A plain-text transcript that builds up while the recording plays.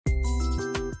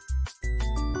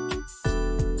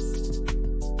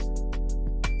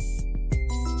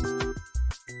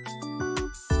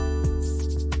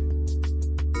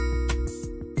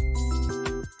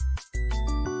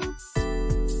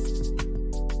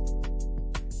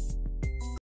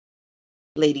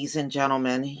Ladies and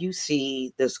gentlemen, you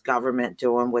see this government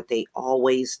doing what they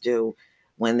always do.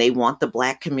 When they want the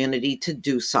Black community to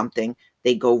do something,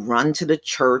 they go run to the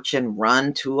church and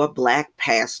run to a Black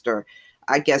pastor.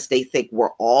 I guess they think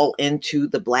we're all into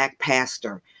the Black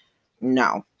pastor.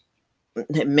 No,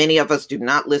 many of us do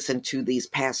not listen to these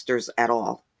pastors at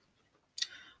all.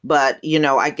 But,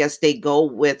 I guess they go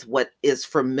with what is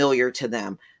familiar to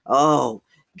them. Oh,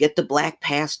 get the Black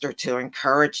pastor to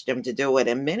encourage them to do it.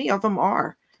 And many of them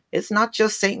are. It's not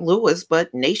just St. Louis,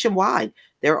 but nationwide.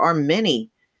 There are many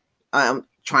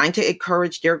trying to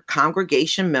encourage their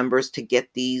congregation members to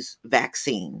get these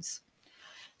vaccines.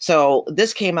 So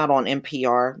this came out on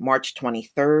NPR March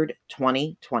 23rd,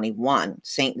 2021.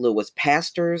 St. Louis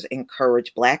pastors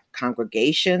encourage Black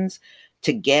congregations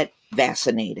to get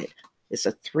vaccinated. It's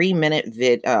a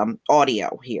 3-minute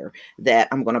audio here that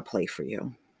I'm going to play for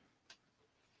you.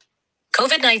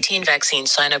 COVID-19 vaccine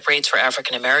sign-up rates for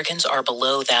African Americans are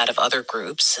below that of other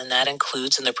groups, and that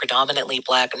includes in the predominantly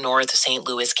Black North St.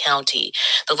 Louis County.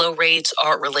 The low rates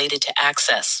are related to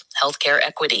access, healthcare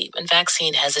equity, and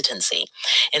vaccine hesitancy.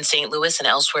 In St. Louis and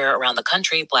elsewhere around the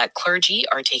country, Black clergy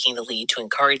are taking the lead to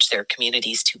encourage their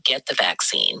communities to get the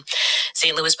vaccine.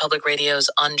 St. Louis Public Radio's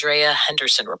Andrea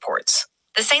Henderson reports.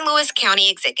 The St. Louis County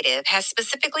Executive has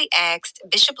specifically asked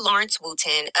Bishop Lawrence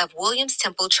Wooten of Williams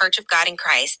Temple Church of God in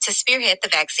Christ to spearhead the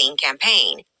vaccine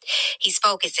campaign. He's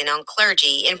focusing on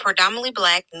clergy in predominantly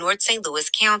Black North St. Louis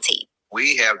County.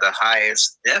 We have the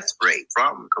highest death rate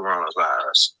from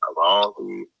coronavirus of all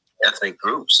the ethnic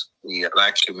groups. The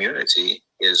Black community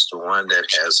is the one that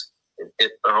has been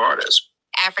hit the hardest.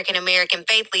 African American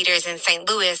faith leaders in St.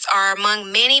 Louis are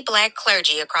among many Black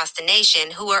clergy across the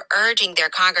nation who are urging their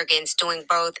congregants doing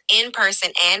both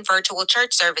in-person and virtual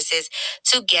church services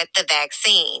to get the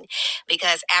vaccine,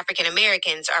 because African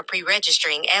Americans are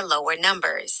pre-registering at lower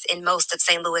numbers. In most of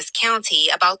St. Louis County,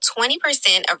 about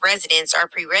 20% of residents are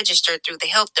pre-registered through the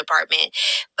health department,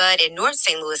 but in North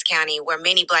St. Louis County, where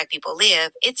many Black people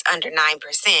live, it's under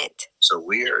 9%. So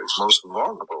we are most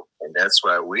vulnerable, and that's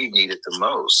why we need it the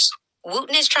most.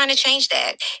 Wooten is trying to change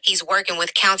that. He's working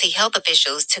with county health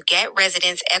officials to get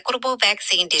residents equitable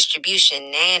vaccine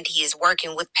distribution, and he is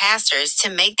working with pastors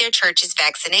to make their churches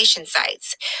vaccination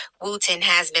sites. Wooten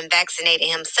has been vaccinated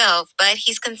himself, but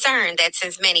he's concerned that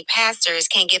since many pastors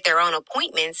can't get their own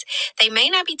appointments, they may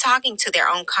not be talking to their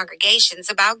own congregations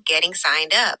about getting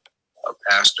signed up. A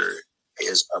pastor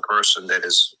is a person that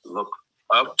is looked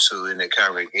up to in the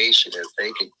congregation. If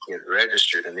they can get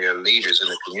registered and they're leaders in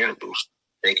the community,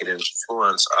 they can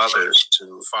influence others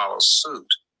to follow suit.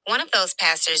 One of those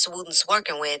pastors Wooten's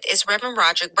working with is Reverend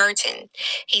Roderick Burton.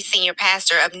 He's senior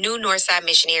pastor of New Northside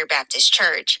Missionary Baptist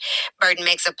Church. Burton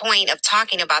makes a point of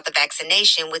talking about the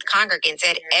vaccination with congregants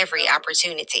at every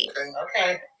opportunity.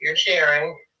 Okay, you're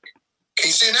sharing. Can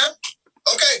you see that?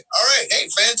 Okay, all right. Hey,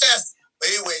 fantastic.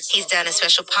 He's done a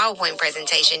special PowerPoint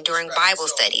presentation during Bible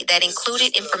study that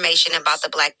included information about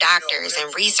the Black doctors and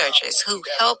researchers who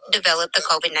helped develop the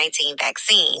COVID-19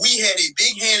 vaccine. We had a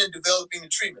big hand in developing the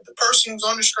treatment. The person who's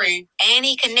on the screen. And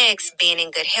he connects being in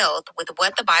good health with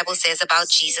what the Bible says about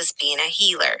Jesus being a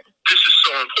healer. This is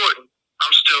so important.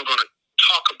 I'm still going to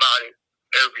talk about it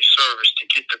every service to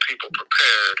get the people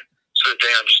prepared so that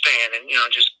they understand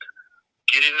and, just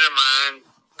get it in their mind.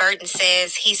 Burton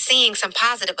says he's seeing some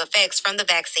positive effects from the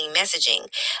vaccine messaging.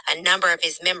 A number of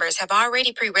his members have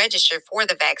already pre-registered for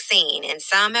the vaccine, and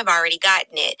some have already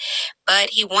gotten it. But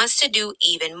he wants to do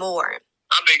even more.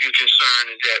 My biggest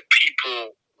concern is that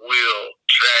people will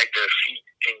drag their feet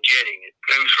in getting it.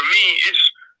 And for me,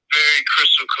 it's very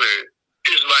crystal clear.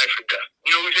 It's life or death.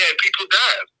 We've had people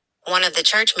die. One of the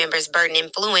church members Burton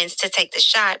influenced to take the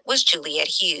shot was Juliet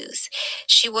Hughes.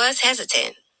 She was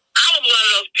hesitant. I was one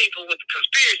of those people with the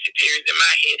conspiracy theories in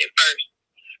my head at first,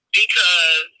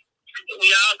 because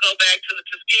we all go back to the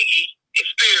Tuskegee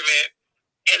experiment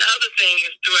and other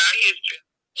things throughout history.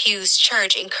 Hughes'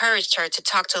 church encouraged her to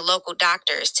talk to local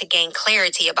doctors to gain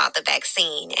clarity about the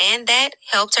vaccine, and that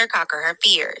helped her conquer her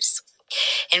fears.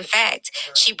 In fact,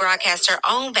 she broadcast her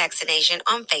own vaccination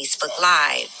on Facebook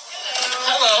Live.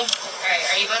 Hello. All right,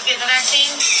 are you both getting the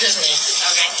vaccine? Just me.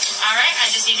 Okay. All right,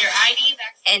 I just need your ID.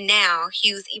 And now,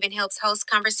 Hughes even helps host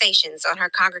conversations on her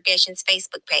congregation's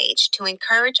Facebook page to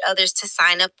encourage others to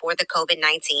sign up for the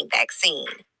COVID-19 vaccine.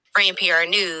 For NPR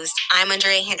News, I'm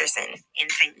Andrea Henderson in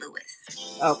St.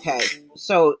 Louis. Okay,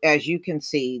 so as you can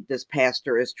see, this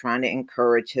pastor is trying to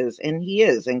encourage and he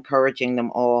is encouraging them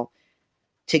all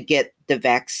to get the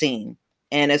vaccine.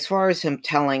 And as far as him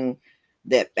telling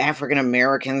that African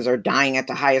Americans are dying at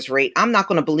the highest rate, I'm not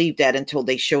going to believe that until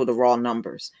they show the raw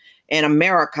numbers. In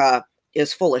America,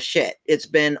 is full of shit. It's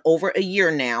been over a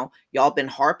year now. Y'all been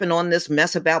harping on this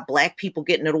mess about black people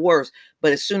getting it worse.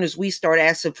 But as soon as we start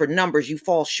asking for numbers, you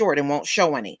fall short and won't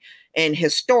show any. And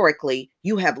historically,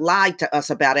 you have lied to us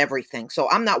about everything. So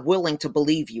I'm not willing to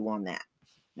believe you on that.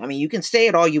 I mean, you can say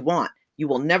it all you want. You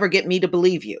will never get me to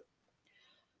believe you.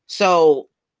 So,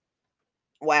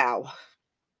 wow.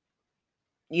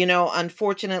 You know,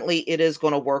 unfortunately, it is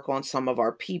going to work on some of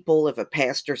our people if a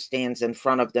pastor stands in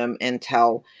front of them and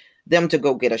tell them to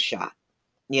go get a shot,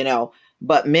 you know.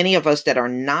 But many of us that are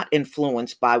not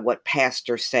influenced by what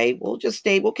pastors say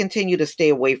we'll continue to stay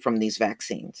away from these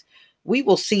vaccines. We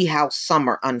will see how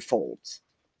summer unfolds.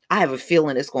 I have a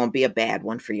feeling it's going to be a bad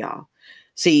one for y'all.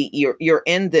 See, you're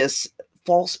in this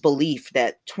false belief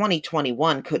that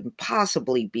 2021 couldn't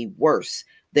possibly be worse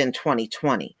than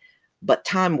 2020, but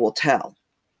time will tell.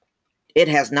 It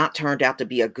has not turned out to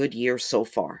be a good year so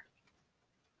far.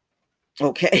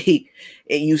 Okay,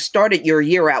 you started your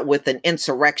year out with an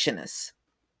insurrectionist,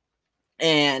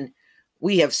 and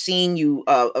we have seen you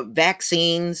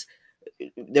vaccines.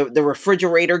 The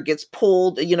refrigerator gets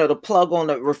pulled, you know, the plug on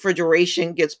the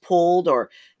refrigeration gets pulled, or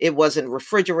it wasn't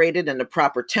refrigerated in the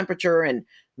proper temperature, and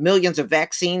millions of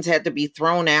vaccines had to be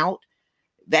thrown out.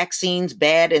 Vaccines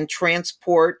bad in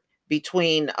transport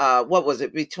between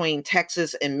between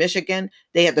Texas and Michigan.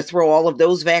 They had to throw all of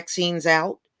those vaccines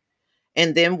out.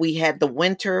 And then we had the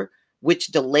winter, which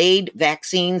delayed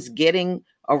vaccines getting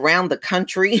around the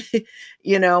country,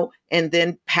 you know, and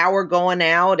then power going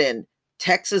out and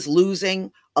Texas losing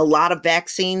a lot of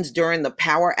vaccines during the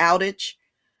power outage.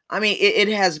 I mean, it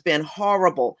has been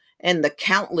horrible. And the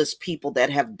countless people that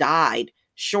have died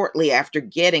shortly after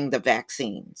getting the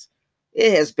vaccines.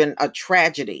 It has been a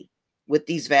tragedy with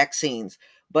these vaccines.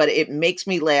 But it makes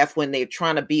me laugh when they're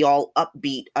trying to be all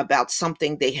upbeat about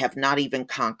something they have not even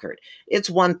conquered. It's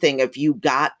one thing if you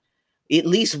got at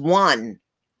least one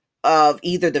of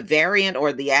either the variant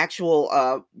or the actual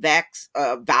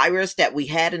virus that we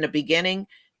had in the beginning,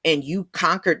 and you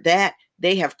conquered that.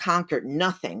 They have conquered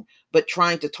nothing but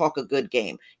trying to talk a good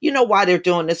game. You know why they're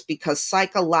doing this? Because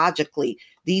psychologically,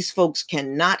 these folks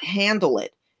cannot handle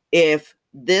it if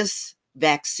this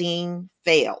vaccine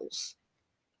fails.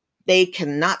 They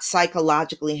cannot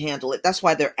psychologically handle it. That's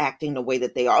why they're acting the way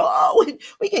that they are. Oh,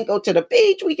 we can go to the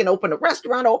beach. We can open a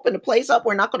restaurant, open the place up.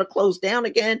 We're not going to close down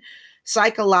again.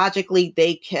 Psychologically,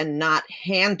 they cannot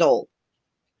handle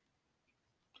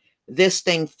this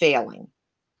thing failing.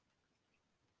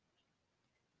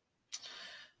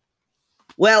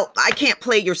 Well, I can't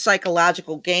play your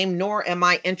psychological game, nor am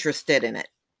I interested in it.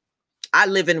 I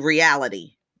live in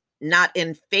reality, not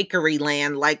in fakery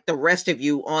land like the rest of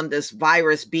you on this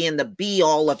virus being the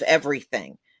be-all of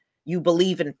everything. You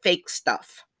believe in fake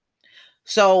stuff.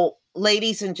 So,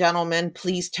 ladies and gentlemen,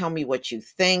 please tell me what you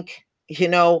think. You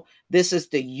know, this is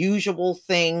the usual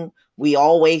thing we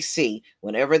always see.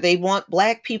 Whenever they want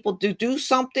black people to do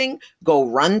something, go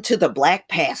run to the black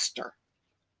pastor.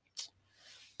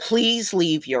 Please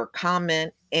leave your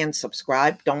comment and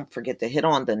subscribe. Don't forget to hit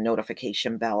on the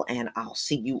notification bell, and I'll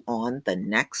see you on the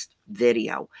next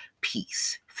video.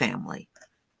 Peace, family.